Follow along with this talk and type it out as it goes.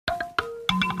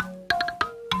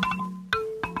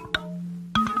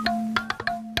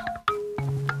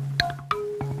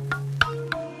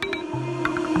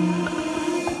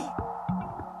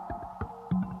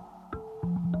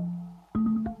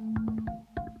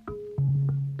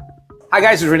Hi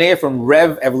guys, it's Rene from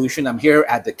Revv Evolution. I'm here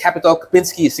at the Capitol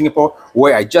Kempinski Singapore,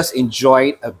 where I just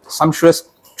enjoyed a sumptuous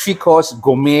three-course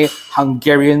gourmet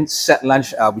Hungarian set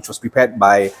lunch, which was prepared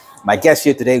by my guest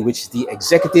here today, which is the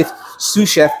executive Sous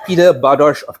Chef Peter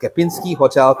Bardos of Kempinski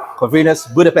Hotel, Corvinus,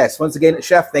 Budapest. Once again,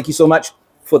 Chef, thank you so much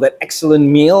for that excellent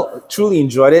meal. Truly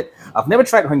enjoyed it. I've never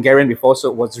tried Hungarian before, so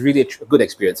it was really a good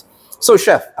experience. So,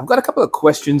 Chef, I've got a couple of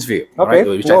questions for you, okay, right,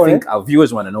 which I think our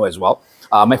viewers want to know as well.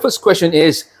 My first question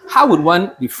is, how would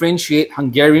one differentiate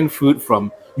Hungarian food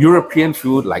from European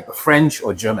food like French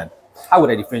or German? How would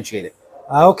I differentiate it?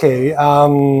 Okay,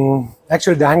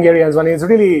 actually the Hungarian one is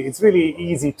really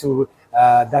easy to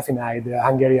define the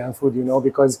Hungarian food, you know,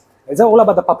 because it's all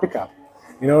about the paprika.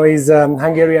 You know, is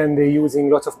Hungarian, they're using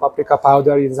lots of paprika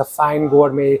powder. It's a fine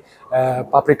gourmet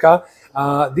paprika.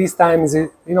 These times,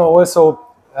 you know, also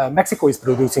Mexico is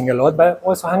producing a lot, but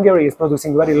also Hungary is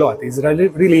producing very lot. It's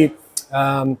really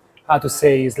how to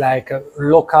say, is like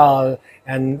local,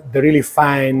 and the really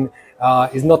fine.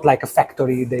 It's not like a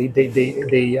factory. They're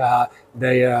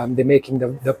making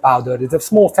the powder. It's a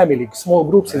small family, small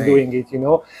groups is doing it, you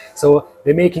know. So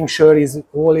they're making sure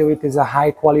all of it is a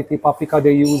high quality paprika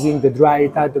they're using. They dry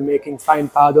it out, they're making fine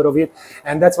powder of it,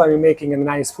 and that's why we're making a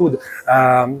nice food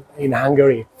in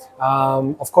Hungary.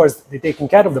 Of course, they're taking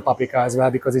care of the paprika as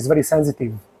well, because it's very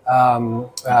sensitive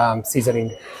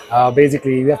seasoning.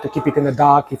 Basically, you have to keep it in the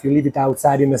dark. If you leave it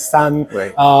outside in the sun,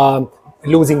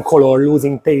 losing color,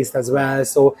 losing taste as well.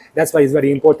 So that's why it's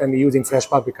very important using fresh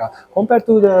paprika. Compared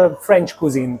to the French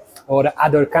cuisine or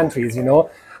other countries, you know,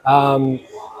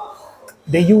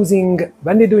 they're using,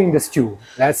 when they're doing the stew,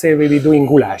 let's say we're doing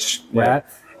goulash,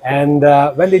 and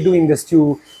when they're doing the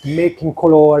stew, making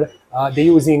color, they're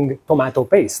using tomato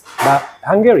paste. But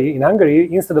in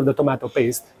Hungary, instead of the tomato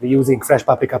paste, they're using fresh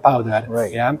paprika powder.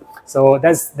 Yeah. So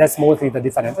that's mostly the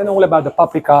difference. And all about the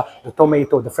paprika, the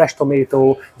tomato, the fresh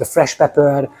tomato, the fresh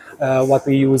pepper, what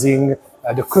we're using,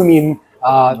 the cumin.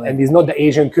 And it's not the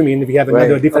Asian cumin. We have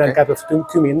another different type of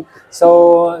cumin.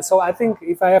 So I think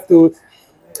if I have to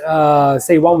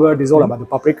say one word, is all about the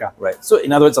paprika. Right. So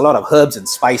in other words, a lot of herbs and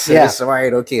spices. Yeah.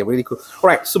 Right. Okay. Really cool. All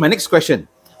right. So my next question.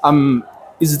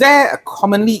 Is there a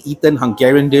commonly eaten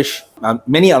Hungarian dish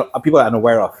many people are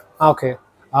unaware of? Okay.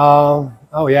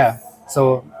 Oh yeah.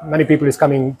 So many people is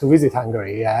coming to visit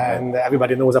Hungary, and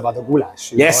everybody knows about the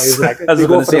goulash. Yes, it's like, we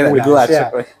go for the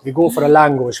goulash. We go for a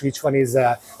langos, which one is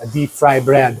a deep fried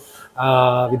bread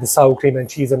with the sour cream and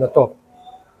cheese on the top.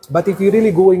 But if you're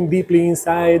really going deeply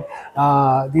inside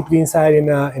in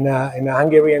a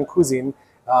Hungarian cuisine,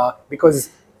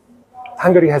 because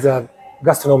Hungary has a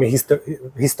gastronomy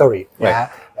history,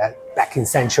 back in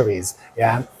centuries,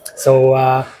 So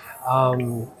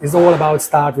it's all about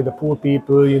start with the poor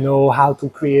people, you know, how to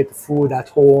create food at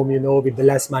home, you know, with the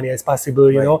less money as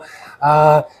possible, you know.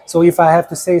 So if I have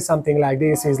to say something like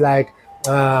this, is like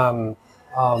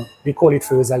we call it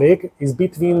főzelék, is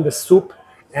between the soup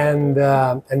and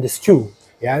the stew.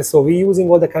 Yeah, so we're using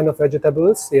all the kind of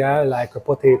vegetables, like a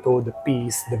potato, the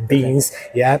peas, the beans,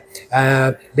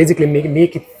 basically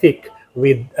make it thick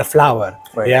with a flour,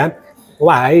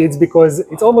 Why? It's because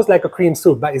it's almost like a cream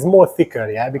soup, but it's more thicker,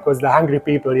 because the hungry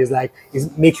people is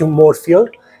make you more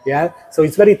filled, so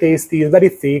it's very tasty, it's very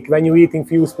thick. When you're eating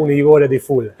few spoons, you're already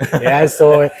full,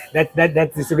 so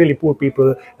that is really poor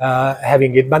people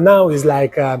having it. But now it's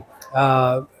like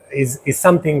is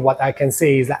something what I can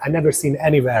say is that I never seen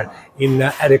anywhere in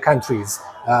other countries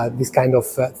this kind of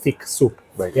thick soup.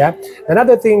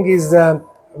 Another thing is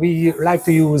we like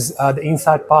to use the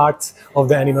inside parts of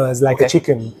the animals, like a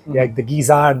chicken, like the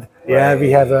gizzard.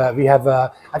 We have.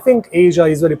 I think Asia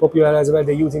is very popular as well.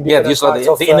 They're using different parts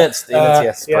of the innards.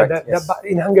 Yes, but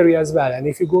in Hungary as well. And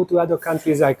if you go to other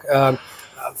countries like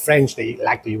French, they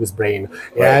like to use brain,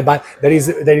 but there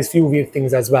is few weird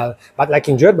things as well. But like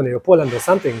in Germany or Poland or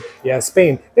something,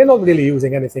 Spain, they're not really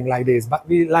using anything like this. But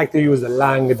we like to use the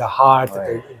lung, the heart,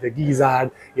 the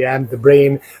gizzard, the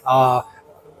brain.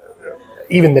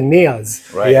 Even the nails,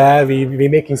 we're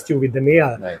making stew with the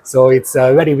nail, so it's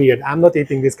very weird. I'm not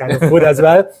eating this kind of food as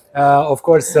well. Of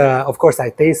course, I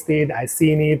tasted, I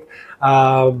seen it,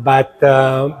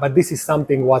 but this is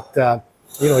something what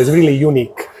you know, is really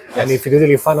unique. And if you're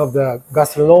really fan of the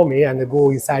gastronomy and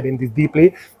go inside in this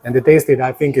deeply and they taste it,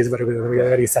 I think is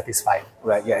very satisfying.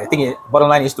 Right. Yeah. I think bottom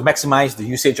line is to maximize the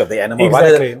usage of the animal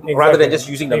rather than just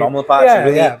using the normal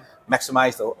parts.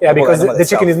 Maximize the because the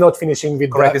chicken is not finishing with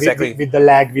the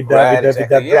leg, with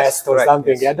the breast or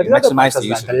something.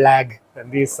 Maximize the leg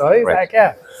and this. So it's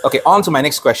Okay, on to my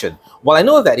next question. Well, I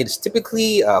know that it's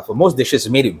typically for most dishes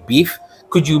made with beef.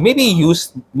 Could you maybe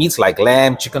use meats like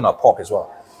lamb, chicken, or pork as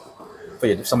well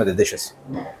for some of the dishes?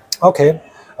 Okay.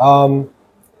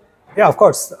 Yeah, of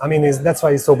course. I mean, that's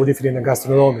why it's so different in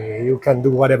gastronomy. You can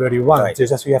do whatever you want. Right. It's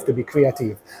just you have to be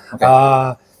creative. Okay.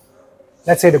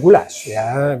 Let's say the goulash.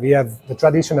 Yeah, we have the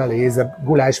traditionally is a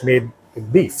goulash made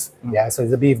with beef. Yeah, so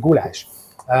it's a beef goulash.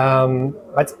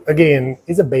 But again,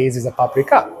 it's a base is a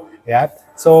paprika. Yeah.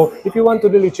 So if you want to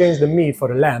really change the meat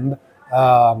for a lamb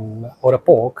or a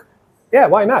pork, yeah,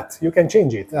 why not? You can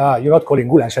change it. You're not calling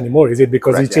goulash anymore, is it?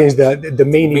 Because Correct, you changed the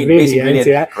main ingredients,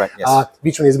 yeah? Correct, yes.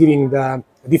 Which one is giving the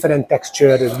different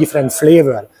texture, the different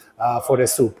flavor for the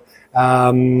soup.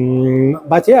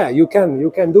 But yeah, you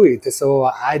can do it. So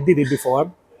I did it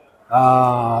before.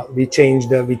 We changed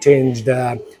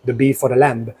the beef for the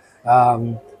lamb.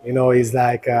 You know, it's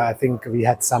like I think we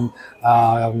had some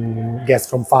guests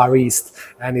from Far East,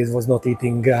 and he was not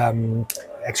eating.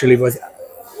 Actually,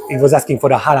 he was asking for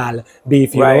the halal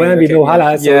beef, you know, and we know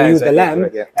halal, so we used the lamb,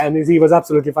 and he was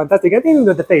absolutely fantastic. And even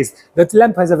the taste, the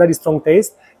lamb has a very strong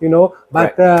taste, you know,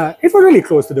 but it was really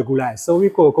close to the goulash, so we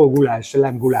call goulash,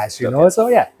 lamb goulash, you know, so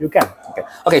yeah, you can.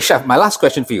 Okay, Chef, my last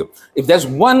question for you. If there's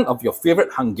one of your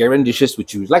favorite Hungarian dishes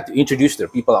which you would like to introduce to the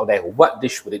people out there, what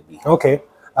dish would it be? Okay,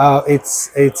 it's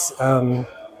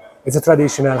a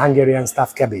traditional Hungarian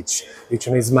stuffed cabbage, which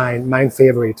is my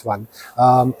favorite one.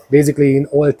 Basically, in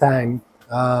all time,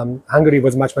 Hungary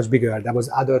was much bigger. There was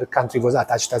other country was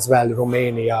attached as well,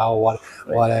 Romania or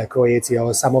Croatia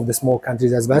or some of the small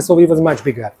countries as well. So it was much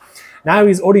bigger. Now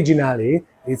is originally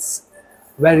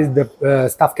where is the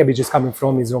stuffed cabbage is coming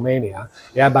from is Romania.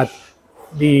 Yeah, but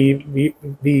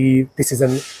this is a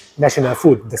national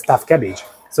food, the stuffed cabbage.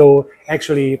 So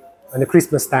actually, when the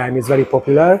Christmas time is very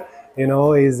popular. You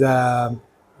know, is the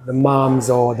moms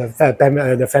or the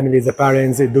families, the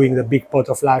parents doing the big pot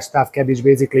of large stuffed cabbage.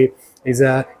 Basically, is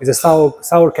a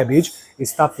sour cabbage.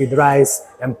 It's stuffed with rice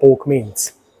and pork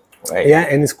mince. Right. Yeah,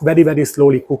 and it's very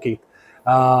slowly cook it.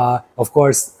 Of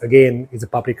course, again, it's a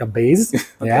paprika base.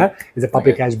 Yeah, it's a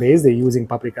paprika base. They're using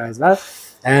paprika as well.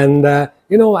 And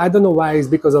you know, I don't know why. It's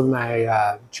because of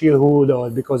my childhood or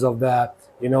because of the,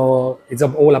 you know, it's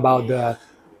all about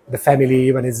the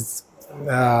family when it's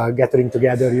gathering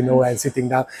together, you know, and sitting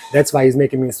down. That's why it's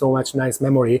making me so much nice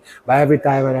memory. But every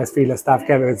time when I feel a stuffed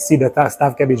cabbage, see the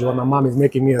stuffed cabbage, when my mom is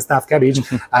making me a stuffed cabbage,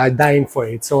 I'm dying for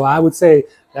it. So I would say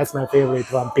that's my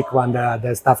favorite one. Pick one,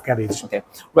 the stuffed cabbage. Okay.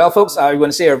 Well, folks, I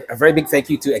want to say a very big thank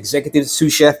you to Executive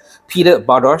Sous Chef Peter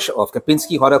Bardos of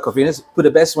Kempinski Hotel Convenience. Put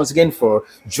the best once again for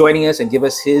joining us and give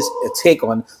us his take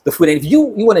on the food. And if you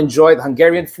want to enjoy the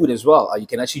Hungarian food as well, you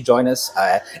can actually join us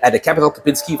at the Capitol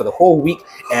Kempinski for the whole week,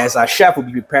 as our chef will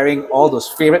be preparing all those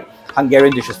favorite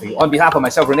Hungarian dishes for you. On behalf of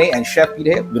myself, Renee, and Chef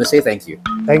Peter, I'm going to say thank you.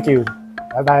 Thank you.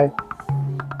 Bye-bye.